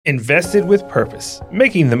Invested with purpose,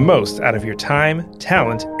 making the most out of your time,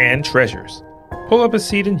 talent, and treasures. Pull up a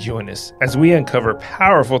seat and join us as we uncover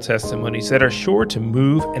powerful testimonies that are sure to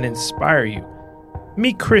move and inspire you.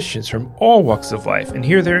 Meet Christians from all walks of life and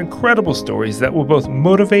hear their incredible stories that will both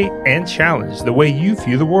motivate and challenge the way you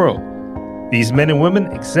view the world. These men and women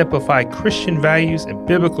exemplify Christian values and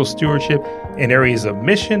biblical stewardship in areas of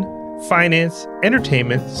mission, finance,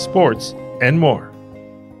 entertainment, sports, and more.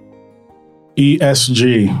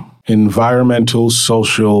 ESG, environmental,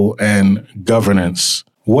 social, and governance.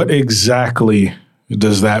 What exactly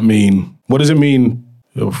does that mean? What does it mean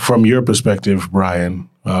from your perspective, Brian,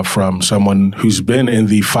 from someone who's been in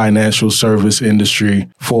the financial service industry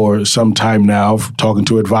for some time now, talking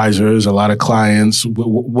to advisors, a lot of clients?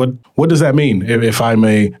 What does that mean? If I'm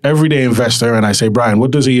a everyday investor and I say, Brian,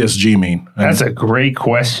 what does ESG mean? And that's a great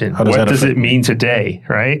question. What does it mean today,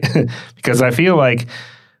 right? Because I feel like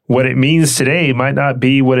what it means today might not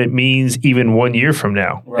be what it means even 1 year from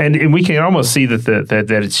now. Right. And we can almost see that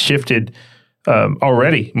it's shifted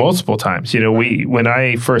already multiple times. You know, when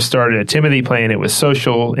I first started at Timothy Plan, it was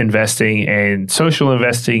social investing, and social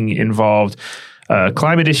investing involved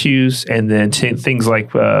climate issues and then things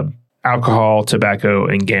like alcohol, tobacco,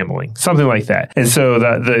 and gambling, something like that. And so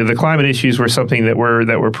the climate issues were something that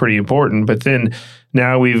were pretty important. But then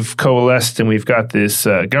now we've coalesced and we've got this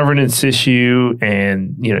governance issue,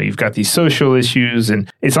 and you've got these social issues, and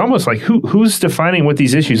it's almost like who's defining what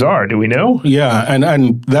these issues are? Do we know? Yeah,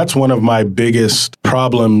 and that's one of my biggest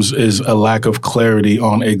problems is a lack of clarity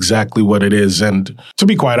on exactly what it is. And to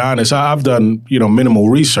be quite honest, I've done minimal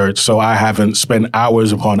research, so I haven't spent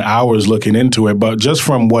hours upon hours looking into it. But just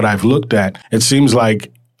from what I've looked at, it seems like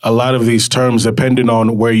a lot of these terms, depending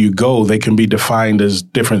on where you go, they can be defined as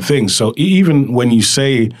different things. So even when you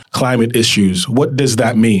say climate issues, what does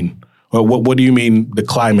that mean? What do you mean the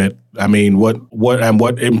climate? I mean,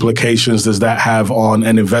 what implications does that have on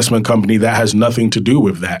an investment company that has nothing to do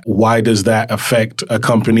with that? Why does that affect a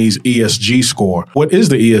company's ESG score? What is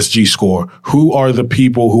the ESG score? Who are the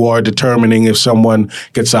people who are determining if someone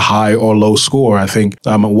gets a high or low score? I think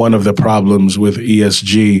one of the problems with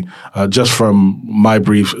ESG, just from my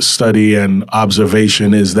brief study and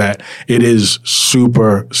observation, is that it is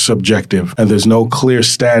super subjective, and there's no clear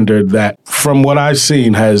standard that, from what I've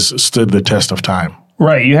seen, has stood the test of time.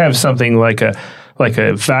 Right. You have something like a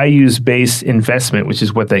values-based investment, which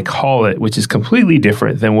is what they call it, which is completely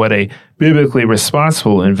different than what a biblically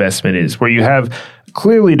responsible investment is, where you have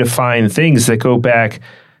clearly defined things that go back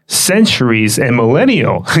centuries and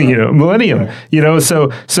millennium. So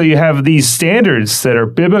you have these standards that are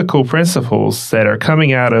biblical principles that are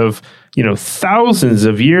coming out of thousands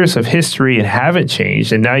of years of history and haven't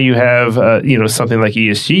changed, and now you have something like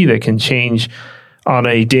ESG that can change on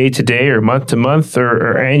a day-to-day or month-to-month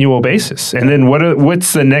or annual basis. And then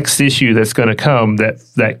what's the next issue that's going to come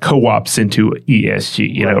that co-ops into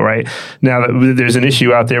ESG, right? Now that there's an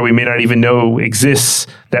issue out there we may not even know exists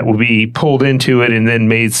that will be pulled into it and then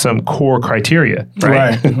made some core criteria,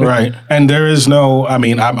 right? Right. And there is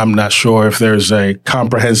I'm not sure if there's a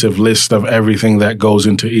comprehensive list of everything that goes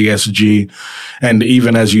into ESG. And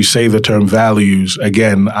even as you say the term values,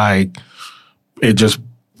 again,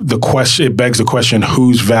 it begs the question,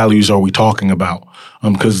 whose values are we talking about?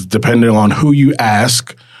 Because depending on who you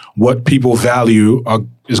ask, what people value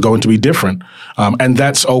is going to be different. And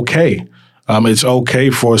that's okay. It's okay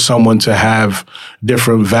for someone to have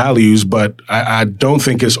different values, but I don't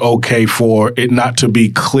think it's okay for it not to be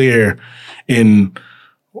clear in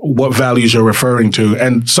what values you're referring to.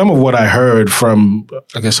 And some of what I heard from,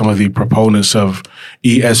 I guess, some of the proponents of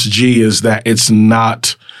ESG is that it's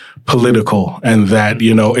not political, and that,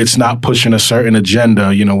 it's not pushing a certain agenda.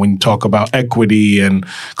 When you talk about equity and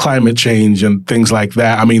climate change and things like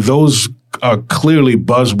that, I mean, those are clearly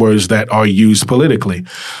buzzwords that are used politically.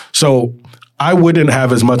 So I wouldn't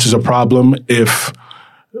have as much as a problem if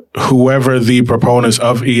whoever the proponents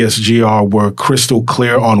of ESG are were crystal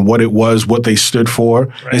clear on what it was, what they stood for,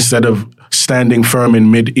 right, instead of standing firm in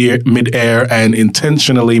mid-air and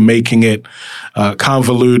intentionally making it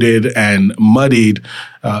convoluted and muddied,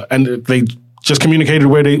 and they just communicated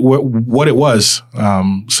what it was.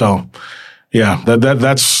 So, yeah,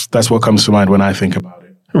 that's what comes to mind when I think about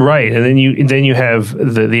it. Right, and then you have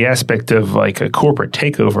the aspect of like a corporate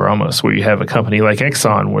takeover almost, where you have a company like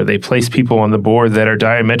Exxon where they place people on the board that are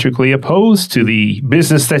diametrically opposed to the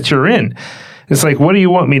business that you're in. It's like, what do you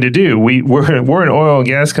want me to do? We're an oil and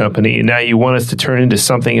gas company, and now you want us to turn into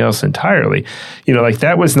something else entirely. Like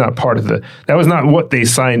that was not that was not what they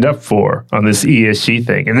signed up for on this ESG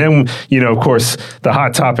thing. And then, of course, the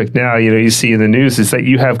hot topic now, you see in the news is that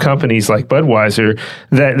you have companies like Budweiser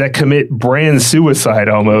that commit brand suicide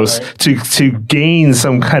almost to gain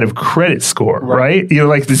some kind of credit score, right?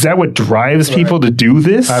 Is that what drives people to do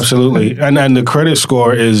this? Absolutely. And the credit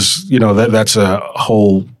score is, that's a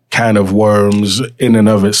whole can of worms in and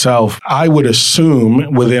of itself. I would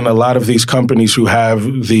assume within a lot of these companies who have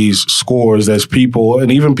these scores, there's people,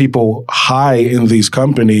 and even people high in these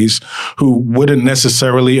companies, who wouldn't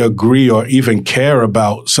necessarily agree or even care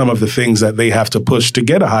about some of the things that they have to push to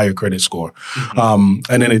get a higher credit score. And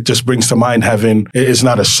then it just brings to mind it's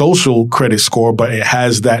not a social credit score, but it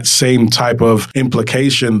has that same type of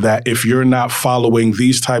implication that if you're not following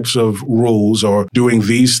these types of rules or doing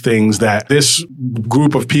these things that this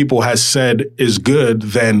group of people has said is good,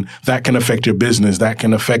 then that can affect your business. That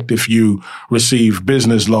can affect if you receive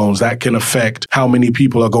business loans. That can affect how many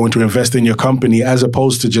people are going to invest in your company, as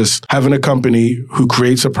opposed to just having a company who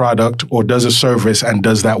creates a product or does a service and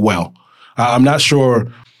does that well. I'm not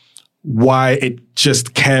sure why it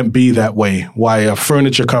just can't be that way, why a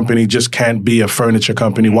furniture company just can't be a furniture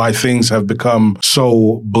company, why things have become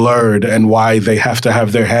so blurred and why they have to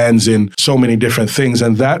have their hands in so many different things.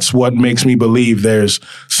 And that's what makes me believe there's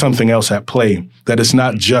something else at play, that it's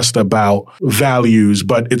not just about values,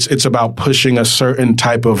 but it's about pushing a certain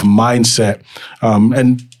type of mindset.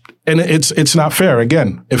 And it's not fair,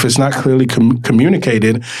 again, if it's not clearly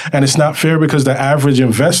communicated, and it's not fair because the average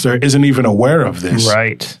investor isn't even aware of this.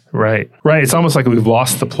 Right. It's almost like we've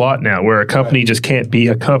lost the plot now, where a company just can't be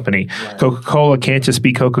a company. Coca-Cola can't just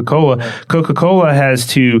be Coca-Cola. Coca-Cola has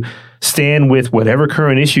to stand with whatever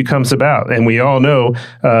current issue comes about. And we all know,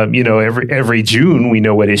 every June we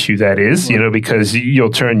know what issue that is, because you'll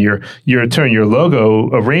turn your logo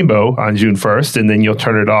a rainbow on June 1st, and then you'll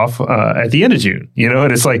turn it off at the end of June,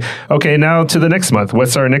 and it's like, okay, now to the next month,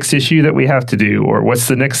 what's our next issue that we have to do? Or what's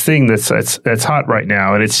the next thing that's hot right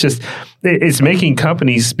now? And it's making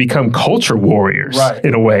companies become culture warriors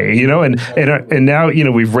in a way, and now,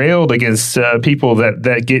 we've railed against people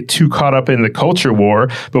that get too caught up in the culture war,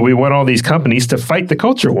 but we want all these companies to fight the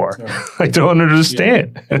culture war. I don't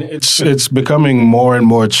understand. Yeah. And it's becoming more and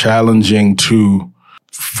more challenging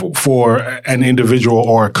for an individual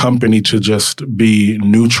or a company to just be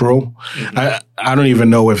neutral. I don't even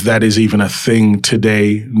know if that is even a thing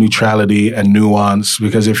today, neutrality and nuance,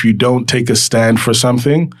 because if you don't take a stand for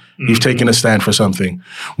something, you've taken a stand for something.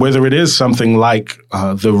 Whether it is something like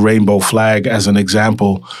the rainbow flag as an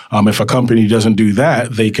example, if a company doesn't do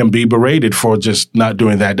that, they can be berated for just not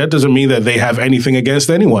doing that. That doesn't mean that they have anything against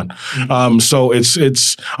anyone. So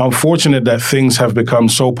it's unfortunate that things have become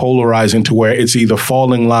so polarizing to where it's either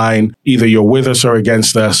falling line, either you're with us or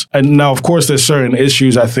against us. And now, of course, there's certain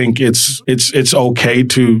issues I think it's okay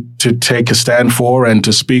to take a stand for and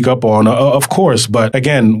to speak up on, of course. But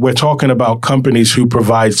again, we're talking about companies who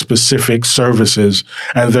provide specific services,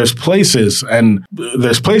 and there's places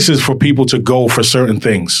for people to go for certain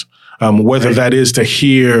things. Whether that is to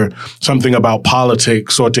hear something about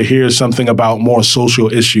politics or to hear something about more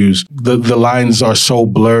social issues, the lines are so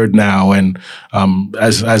blurred now. And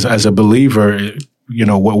as a believer,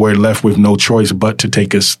 we're left with no choice but to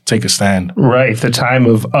take a stand. Right. The time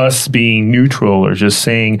of us being neutral or just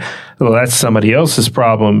saying, well, that's somebody else's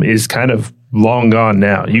problem is kind of long gone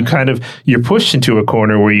now. You're pushed into a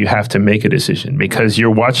corner where you have to make a decision because you're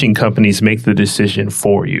watching companies make the decision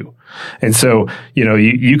for you. And so,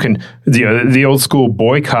 you can, the old school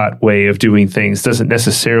boycott way of doing things doesn't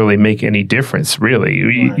necessarily make any difference, really.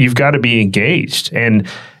 You've got to be engaged. And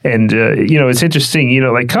it's interesting,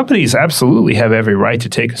 like companies absolutely have every right to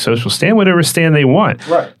take a social stand, whatever stand they want.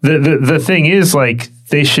 Right. The thing is, like,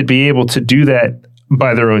 they should be able to do that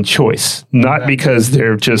by their own choice, not because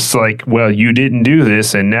they're just like, well, you didn't do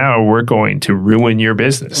this and now we're going to ruin your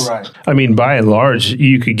business. Right. I mean, by and large,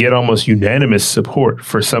 you could get almost unanimous support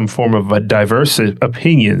for some form of diverse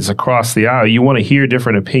opinions across the aisle. You want to hear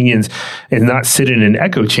different opinions and not sit in an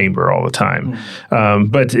echo chamber all the time.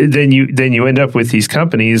 But then you end up with these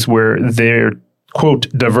companies where they're, quote,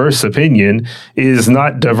 diverse opinion is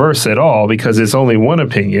not diverse at all because it's only one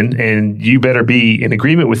opinion, and you better be in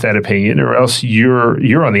agreement with that opinion or else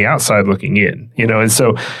you're on the outside looking in, and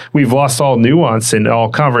so we've lost all nuance and all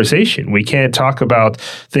conversation. We can't talk about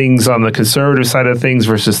things on the conservative side of things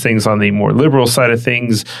versus things on the more liberal side of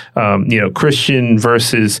things, Christian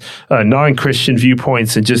versus non-Christian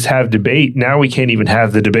viewpoints, and just have debate. Now we can't even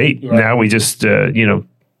have the debate. Right. Now we just,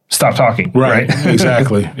 stop talking. Right.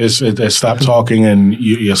 Exactly. It's stop talking, and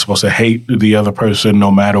you're supposed to hate the other person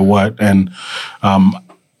no matter what. And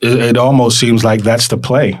it almost seems like that's the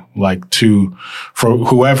play, like for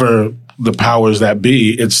whoever the powers that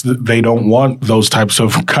be, they don't want those types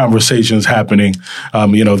of conversations happening.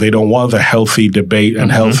 They don't want the healthy debate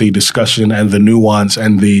and healthy discussion and the nuance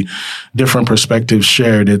and the different perspectives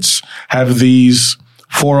shared. It's have these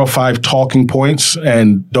 4 or 5 talking points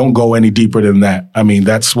and don't go any deeper than that. I mean,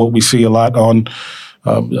 that's what we see a lot on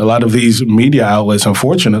a lot of these media outlets,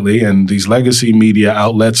 unfortunately, and these legacy media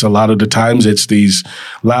outlets. A lot of the times it's these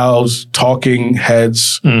loud talking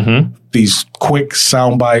heads, these quick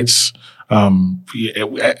sound bites,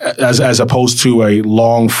 as opposed to a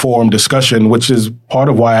long form discussion, which is part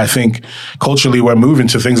of why I think culturally we're moving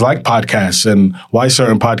to things like podcasts and why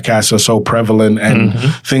certain podcasts are so prevalent and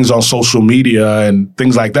things on social media and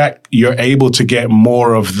things like that. You're able to get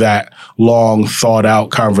more of that long thought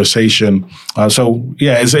out conversation.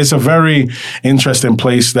 It's a very interesting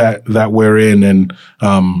place that we're in. And,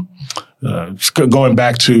 going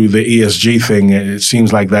back to the ESG thing, it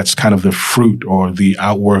seems like that's kind of the fruit or the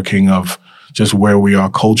outworking of just where we are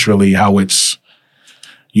culturally, how it's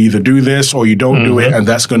you either do this or you don't do it, and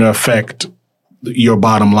that's going to affect your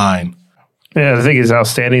bottom line. Yeah, I think it's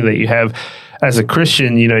outstanding that you have, as a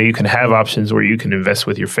Christian, you can have options where you can invest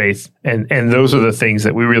with your faith. And those are the things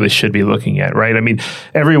that we really should be looking at, right? I mean,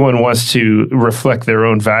 everyone wants to reflect their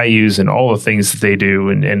own values in all the things that they do.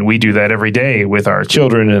 And we do that every day with our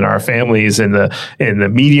children and our families and the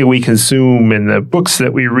media we consume and the books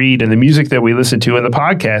that we read and the music that we listen to and the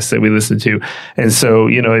podcasts that we listen to. And so,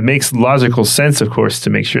 it makes logical sense, of course,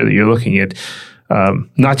 to make sure that you're looking at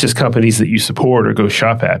not just companies that you support or go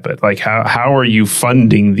shop at, but like how are you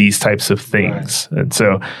funding these types of things? Right. And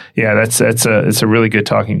so, it's a really good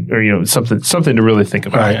talking, or something to really think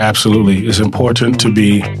about. Right, absolutely. It's important to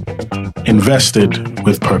be invested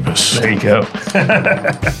with purpose. There you go.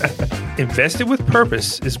 Invested with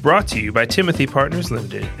Purpose is brought to you by Timothy Partners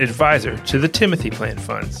Limited, advisor to the Timothy Plan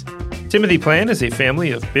funds. Timothy Plan is a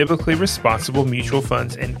family of biblically responsible mutual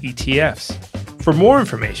funds and ETFs. For more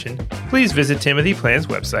information, please visit Timothy Plan's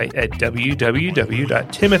website at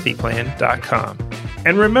www.timothyplan.com.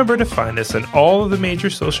 And remember to find us on all of the major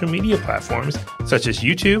social media platforms such as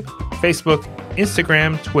YouTube, Facebook,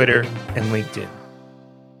 Instagram, Twitter, and LinkedIn.